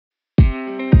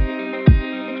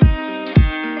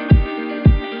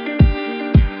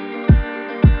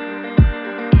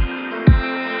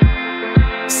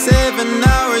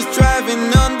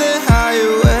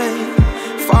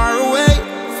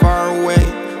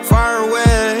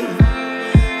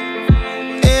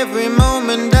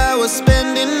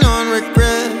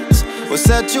What's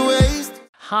at your waist?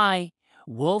 Hi,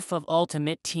 Wolf of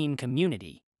Ultimate Team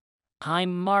Community.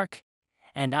 I'm Mark,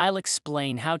 and I'll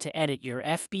explain how to edit your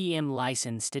FBM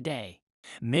license today.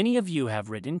 Many of you have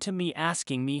written to me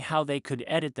asking me how they could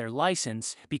edit their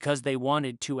license because they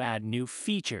wanted to add new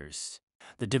features.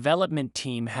 The development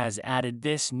team has added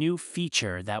this new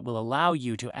feature that will allow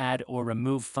you to add or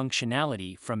remove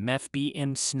functionality from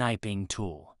FBM Sniping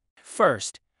tool.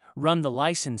 First, run the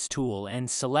license tool and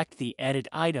select the edit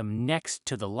item next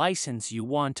to the license you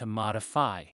want to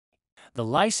modify. The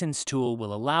license tool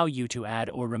will allow you to add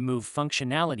or remove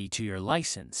functionality to your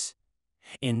license.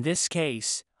 In this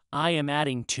case, I am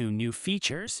adding two new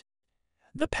features,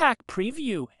 the pack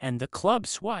preview and the club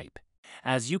swipe.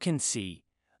 As you can see,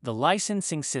 the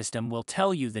licensing system will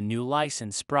tell you the new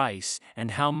license price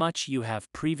and how much you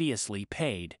have previously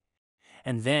paid,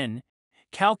 and then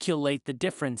calculate the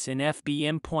difference in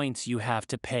FBM points you have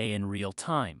to pay in real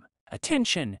time.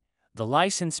 Attention! The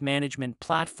license management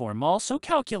platform also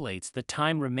calculates the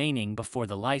time remaining before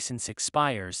the license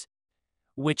expires,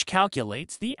 which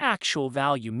calculates the actual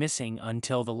value missing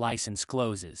until the license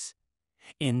closes.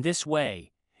 In this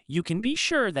way, you can be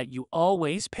sure that you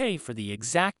always pay for the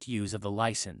exact use of the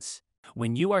license.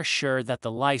 When you are sure that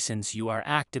the license you are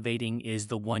activating is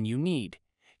the one you need,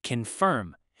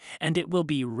 confirm, and it will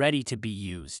be ready to be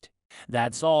used.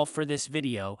 That's all for this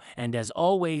video, and as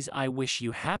always, I wish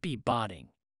you happy botting,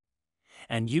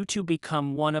 and you to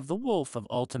become one of the Wolf of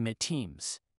Ultimate Teams.